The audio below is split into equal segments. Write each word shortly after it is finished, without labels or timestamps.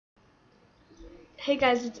Hey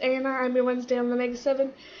guys, it's Anna. I'm your Wednesday on the Mega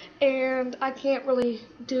 7, and I can't really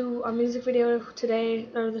do a music video today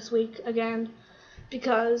or this week again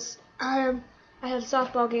because I had a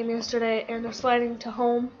softball game yesterday and I'm sliding to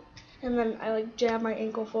home, and then I jabbed my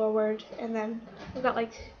ankle forward, and then I've got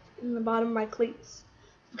in the bottom of my cleats,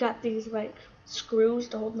 I've got these screws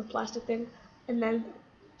to hold in the plastic thing, and then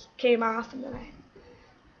came off, and then I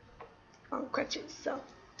on crutches, so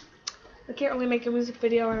I can't really make a music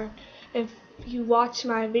video. And if you watch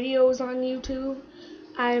my videos on YouTube,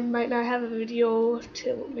 I might not have a video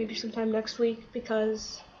till maybe sometime next week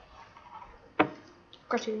because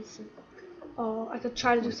crutches. I could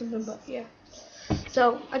try to do something, but yeah.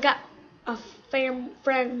 So I got a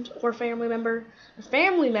friend or family member, or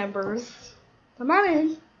family members. Come on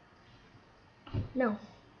in. No,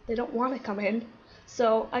 they don't want to come in.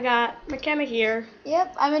 So I got McKenna here.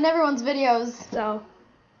 Yep, I'm in everyone's videos. So.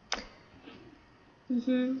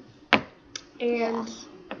 And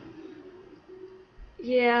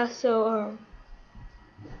yeah, so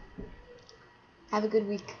have a good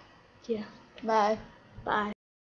week. Yeah. Bye. Bye.